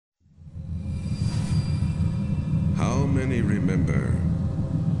many remember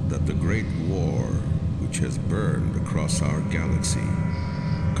that the Great War, which has burned across our galaxy,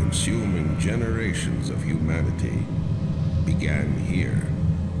 consuming generations of humanity, began here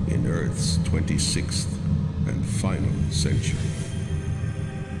in Earth's 26th and final century?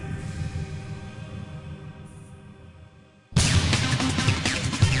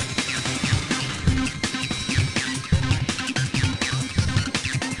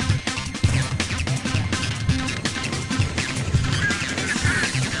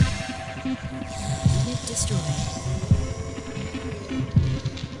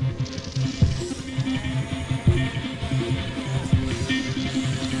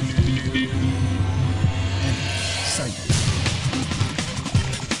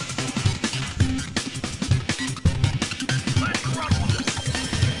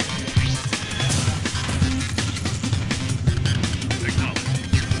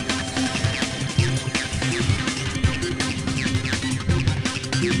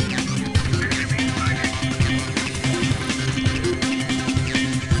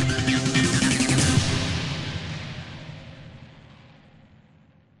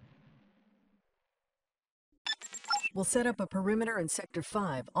 We'll set up a perimeter in Sector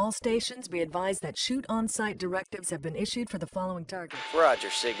 5. All stations be advised that shoot-on-site directives have been issued for the following targets.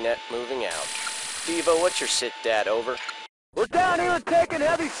 Roger, Signet. Moving out. Devo, what's your sit-dat, over? We're down here taking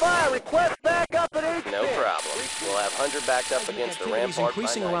heavy fire. Request backup at 8. No problem. We'll have Hunter backed up against the rampart.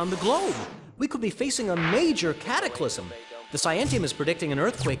 Increasing around the globe. We could be facing a major cataclysm. The Scientium is predicting an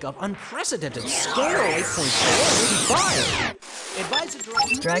earthquake of unprecedented scale, 8.4,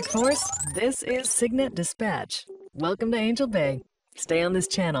 85. Strike Force, this is Signet Dispatch. Welcome to Angel Bay. Stay on this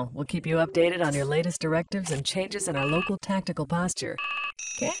channel. We'll keep you updated on your latest directives and changes in our local tactical posture.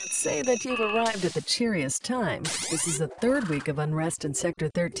 Can't say that you've arrived at the cheeriest time. This is the third week of unrest in Sector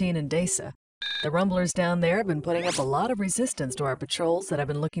 13 in Desa. The rumblers down there have been putting up a lot of resistance to our patrols that have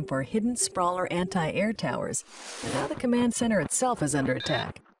been looking for hidden Sprawler anti-air towers. And now the command center itself is under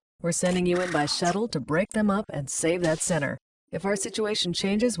attack. We're sending you in by shuttle to break them up and save that center. If our situation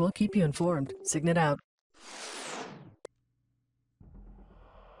changes, we'll keep you informed. Signet out.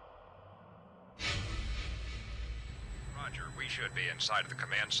 Roger, we should be inside of the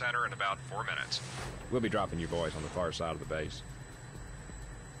command center in about 4 minutes. We'll be dropping you boys on the far side of the base.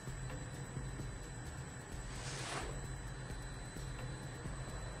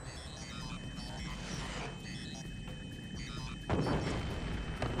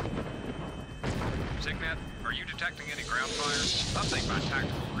 Signet, are you detecting any ground fires? Update my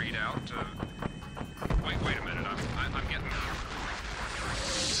tactical readout to... Wait a minute, I'm getting...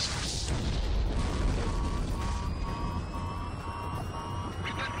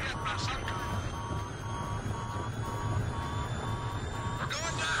 We've been hit by some kind. We're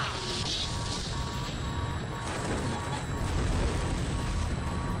going down!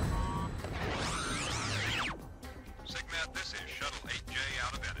 Signet, this is Shuttle 8J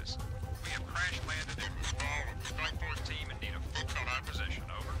out of Venice. We have crash landed in Sprawl with the Strike Force team and need a full on position,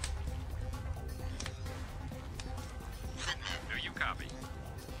 over. Do you copy?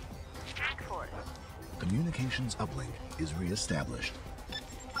 Strike Force. Communications uplink is re-established.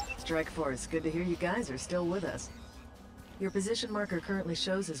 Strike Force, good to hear you guys are still with us. Your position marker currently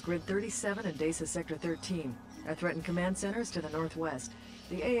shows as Grid 37 in Desa Sector 13. Our threatened command center is to the northwest.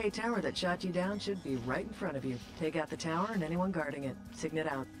 The AA tower that shot you down should be right in front of you. Take out the tower and anyone guarding it. Signet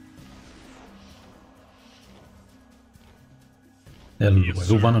out. Hello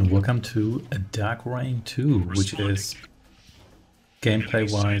everyone and welcome to A Dark Reign 2, which is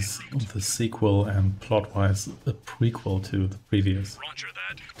gameplay-wise the sequel and plot-wise a prequel to the previous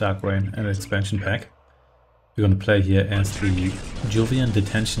Dark Reign and expansion pack. We're going to play here as the Jovian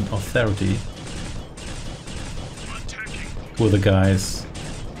Detection Authority, who are the guys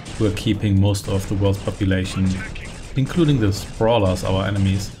who are keeping most of the world's population, including the Sprawlers, our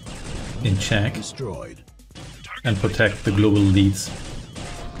enemies, in check, and protect the global elites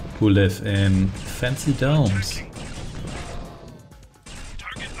who live in fancy domes.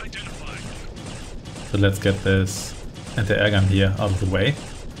 So let's get this anti-air gun here out of the way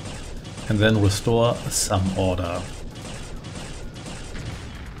and then restore some order.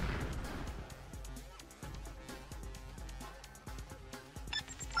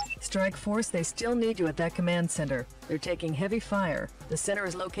 Strike Force, they still need you at that command center. They're taking heavy fire. The center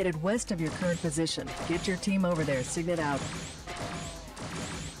is located west of your current position. Get your team over there. Signet out.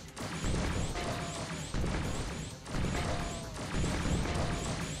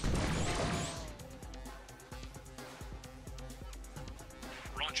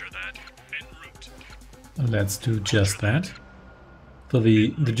 Roger that. En route. Let's do just that. So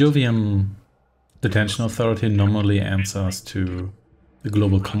the Jovian Detention Authority normally answers to the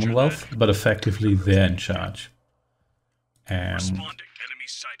Global Commonwealth, but effectively they're in charge. And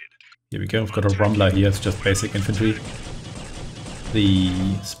here we go, we've got a Rumbler here, it's just basic infantry. The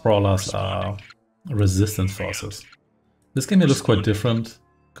Sprawlers are resistance forces. This game here looks quite different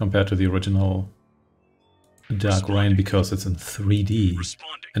compared to the original Dark Reign because it's in 3D.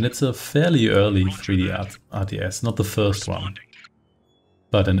 And it's a fairly early 3D RTS, not the first one,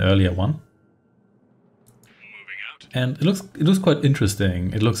 but an earlier one. And it looks quite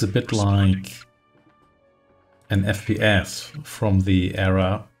interesting. It looks a bit like an FPS from the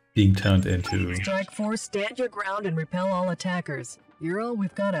era being turned into... Strike Force, stand your ground and repel all attackers. You're all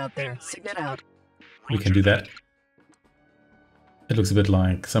we've got out there. Signet out. We can do that. It looks a bit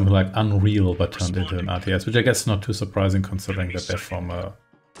like something like Unreal but turned into an RTS, which I guess is not too surprising considering that they're from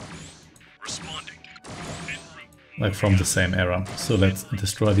from the same era. So let's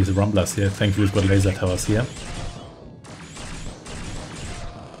destroy these Rumblers here. Thankfully we've got laser towers here.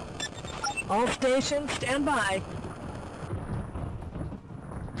 All stations, stand by.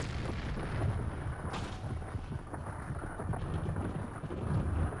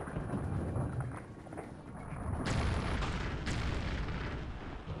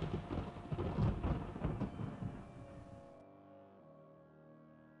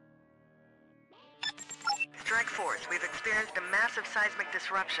 Strike Force, we've experienced a massive seismic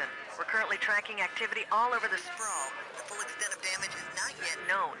disruption. We're currently tracking activity all over the Sprawl. The full extent of damage is not yet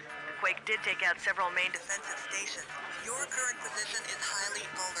known. The quake did take out several main defensive stations. Your current position is highly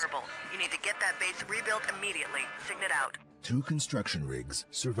vulnerable. You need to get that base rebuilt immediately. Signet out. 2 construction rigs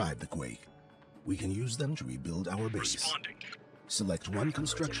survived the quake. We can use them to rebuild our base. Select 1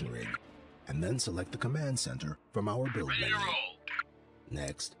 construction rig, and then select the command center from our build menu.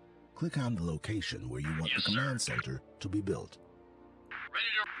 Next, click on the location where you want the command center to be built.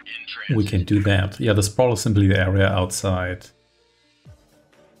 We can do that. Yeah, the Sprawl is simply the area outside.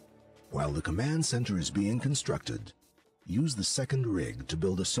 While the command center is being constructed, use the 2nd rig to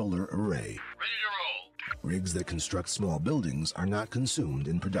build a solar array. Rigs that construct small buildings are not consumed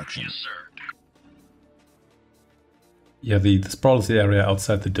in production. Yeah, the Sprawl is the area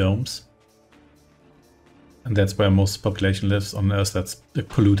outside the domes. And that's where most population lives on Earth that's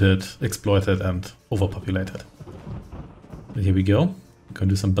polluted, exploited and overpopulated. But here we go. We're going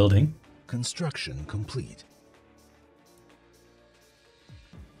to do some building. Construction complete.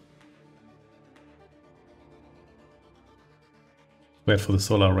 Wait for the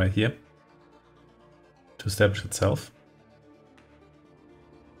solar array here to establish itself.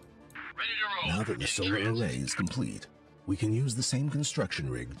 Now that the solar array is complete, we can use the same construction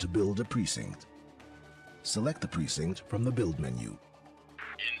rig to build a precinct. Select the precinct from the build menu.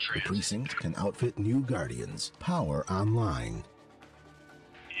 The precinct can outfit new guardians. Power online.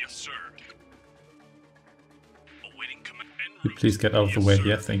 Yes, sir. Awaiting command. You please get out of the way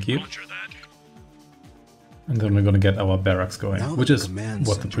here, thank you. And then we're going to get our barracks going, which is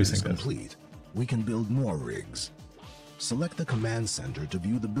what the precinct is. Complete, we can build more rigs. Select the command center to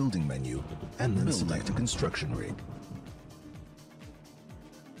view the building menu, and then select a construction rig.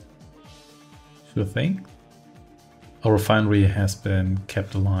 Sure thing. Our refinery has been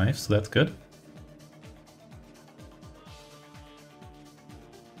kept alive, so that's good.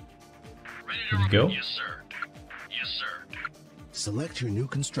 Here we go. Yes, sir. Yes, sir. Select your new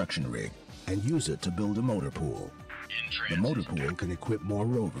construction rig and use it to build a motor pool. The motor pool can equip more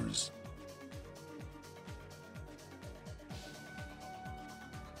rovers.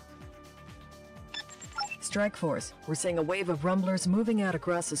 Strike Force, we're seeing a wave of rumblers moving out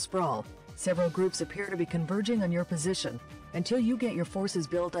across the Sprawl. Several groups appear to be converging on your position. Until you get your forces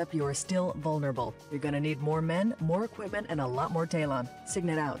built up, you are still vulnerable. You're gonna need more men, more equipment, and a lot more Taelon.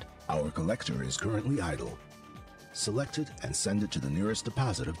 Signet out. Our collector is currently idle. Select it and send it to the nearest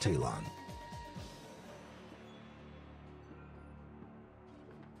deposit of Taelon.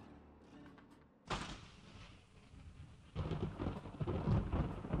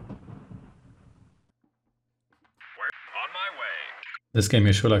 This game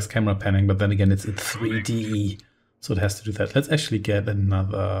here sure likes camera panning, but then again it's in 3D, so it has to do that. Let's actually get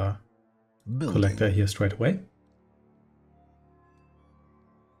another collector here straight away.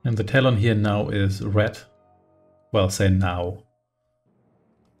 And the Taelon here now is red. Well, say now.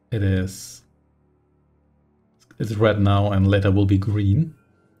 It's red now and later will be green.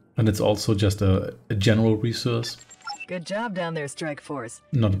 And it's also just a general resource. Good job down there, Strike Force.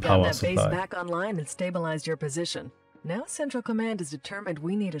 Not a power got that supply. base back online and stabilized your position. Now Central Command is determined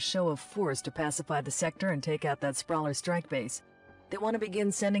we need a show of force to pacify the sector and take out that Sprawler strike base. They want to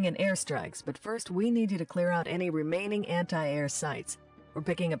begin sending in airstrikes, but first we need you to clear out any remaining anti-air sites. We're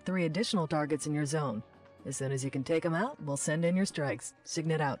picking up 3 additional targets in your zone. As soon as you can take them out, we'll send in your strikes.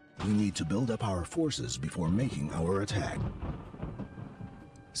 Signet out. We need to build up our forces before making our attack.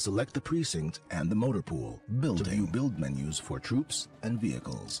 Select the precinct and the motor pool to view build menus for troops and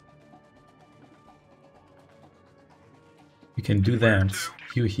vehicles. You can do that.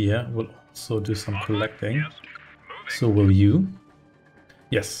 You here will also do some collecting. So will you.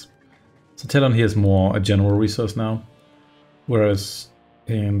 Yes. So Taelon here is more a general resource now. Whereas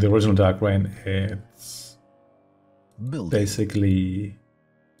in the original Dark Reign it's basically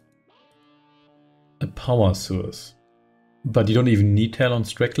a power source. But you don't even need Taelon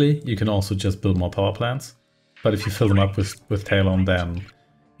strictly. You can also just build more power plants. But if you fill them up with Taelon, then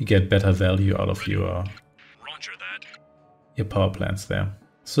you get better value out of your power plants there.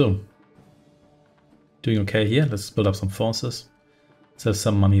 So, doing okay here. Let's build up some forces. Let's have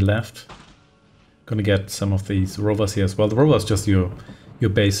some money left. Gonna get some of these rovers here as well. The rover is just your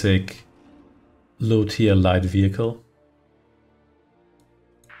basic low tier light vehicle.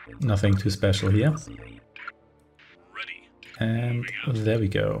 Nothing too special here. And there we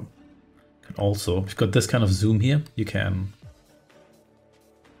go. And also, if you've got this kind of zoom here, you can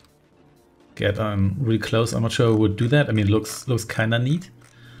get on really close. I'm not sure I would do that. I mean, it looks kind of neat,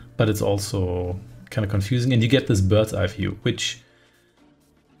 but it's also kind of confusing. And you get this bird's eye view, which,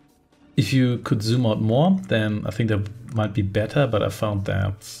 if you could zoom out more, then I think that might be better. But I found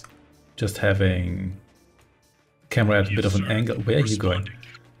that just having camera at a bit of an angle. Where are you going?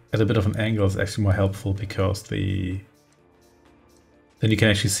 At a bit of an angle is actually more helpful because then you can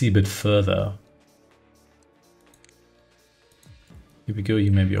actually see a bit further. Here we go,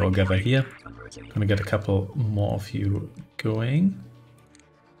 you maybe all gather here. Gonna get a couple more of you going.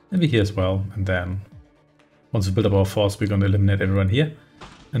 Maybe here as well, and then once we build up our force, we're gonna eliminate everyone here.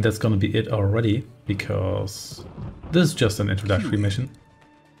 And that's gonna be it already, because this is just an introductory mission.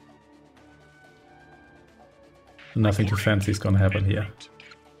 Nothing too fancy is gonna happen here.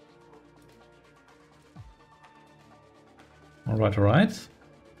 Alright.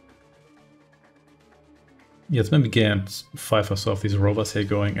 Yes, maybe get 5 or so of these rovers here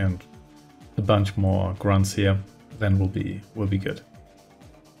going and a bunch more grunts here. Then we'll be good.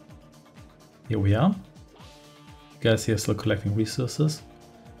 Here we are. You guys here still collecting resources.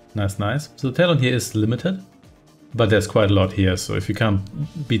 Nice. So the Taelon here is limited, but there's quite a lot here. So if you can't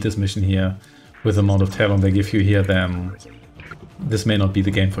beat this mission here with the amount of Taelon they give you here, then this may not be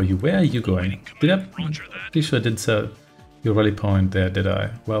the game for you. Where are you going? Pretty sure I didn't set your rally point there, did I?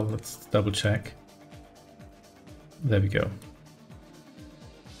 Well, let's double check. There we go.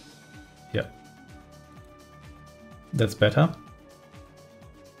 Yeah. That's better.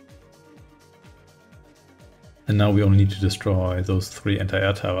 And now we only need to destroy those 3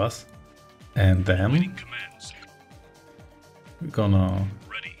 anti-air towers. And then we're gonna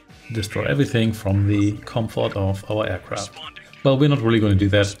destroy everything from the comfort of our aircraft. Well, we're not really going to do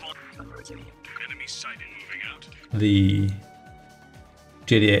that. The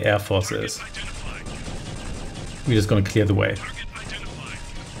JDA Air Force is. We're just going to clear the way.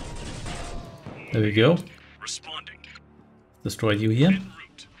 There we go. Destroy you here.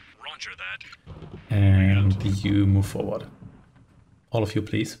 And you move forward. All of you,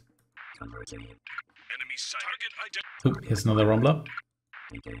 please. Oh, here's another rumbler.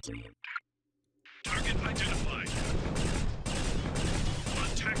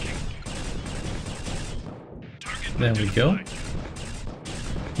 There we go.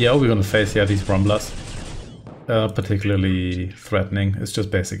 Yeah, we're gonna face these rumblers. Particularly threatening. It's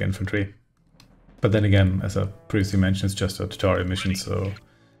just basic infantry. But then again, as I previously mentioned, it's just a tutorial mission, so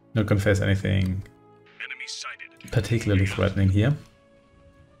not gonna face anything particularly threatening here.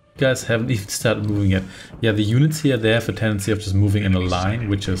 You guys haven't even started moving yet. Yeah, the units here, they have a tendency of just moving in a line,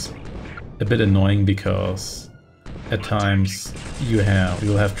 which is a bit annoying because at times you'll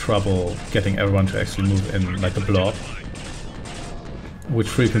have trouble getting everyone to actually move in like a blob, which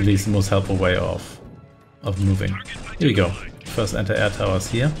frequently is the most helpful way of moving. Here we go. First anti-air towers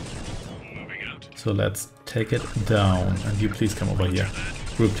here. So let's take it down. And you please come over here.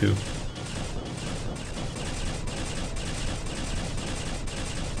 Group 2.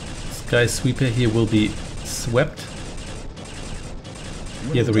 Sky Sweeper here will be swept.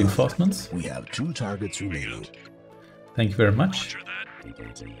 Here are the reinforcements. We have 2 targets remaining. Thank you very much.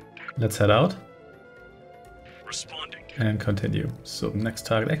 Let's head out. And continue. So next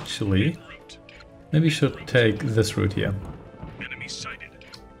target actually, maybe we should take this route here.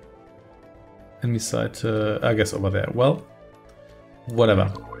 Enemy sight, I guess over there. Well,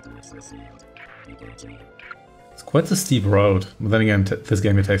 whatever. It's quite a steep road. But then again, this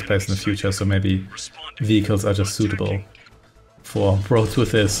game takes place in the future, so maybe vehicles are just suitable for roads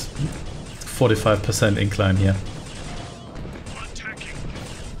with this 45% incline here.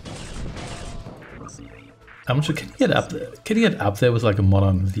 I'm sure, can you get up there? Can you get up there with like a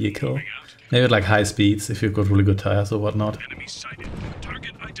modern vehicle? Maybe at like high speeds if you've got really good tires or whatnot.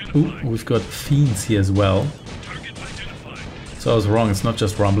 Ooh, we've got fiends here as well. So I was wrong, it's not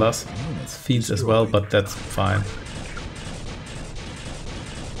just rumblers. It's fiends as well, but that's fine.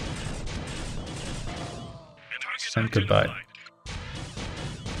 And goodbye.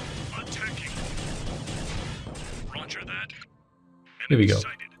 Here we go.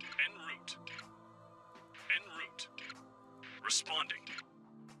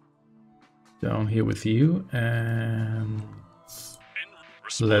 Down here with you, and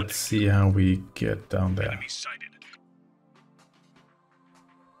let's see how we get down there.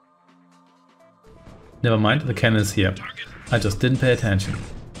 Never mind, the cannon is here. I just didn't pay attention.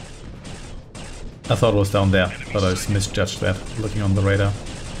 I thought it was down there, but I just misjudged that, looking on the radar.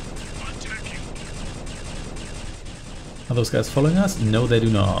 Are those guys following us? No, they do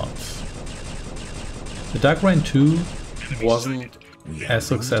not. The Dark Rain 2 wasn't as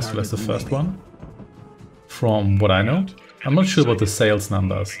successful as the first one, from what I know. I'm not sure about the sales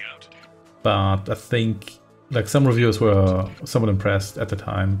numbers, but I think like some reviewers were somewhat impressed at the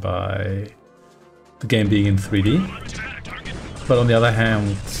time by the game being in 3D. But on the other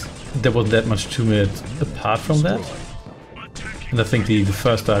hand, there wasn't that much to it apart from that. And I think the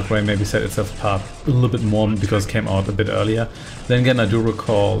first Dark Rain maybe set itself apart a little bit more because it came out a bit earlier. Then again, I do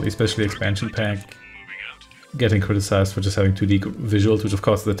recall, especially the expansion pack, getting criticized for just having 2D visuals, which of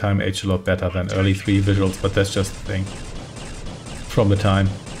course at the time aged a lot better than early 3D visuals, but that's just the thing from the time.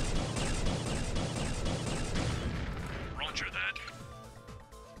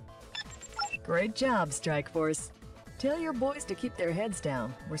 Great job, Strike Force. Tell your boys to keep their heads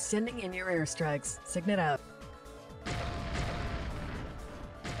down. We're sending in your airstrikes. Signet out.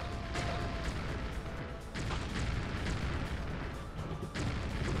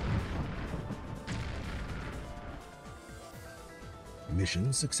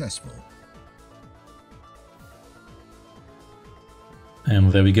 Mission successful.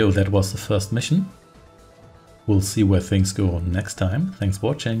 And there we go, that was the first mission. We'll see where things go next time. Thanks for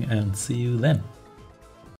watching and see you then.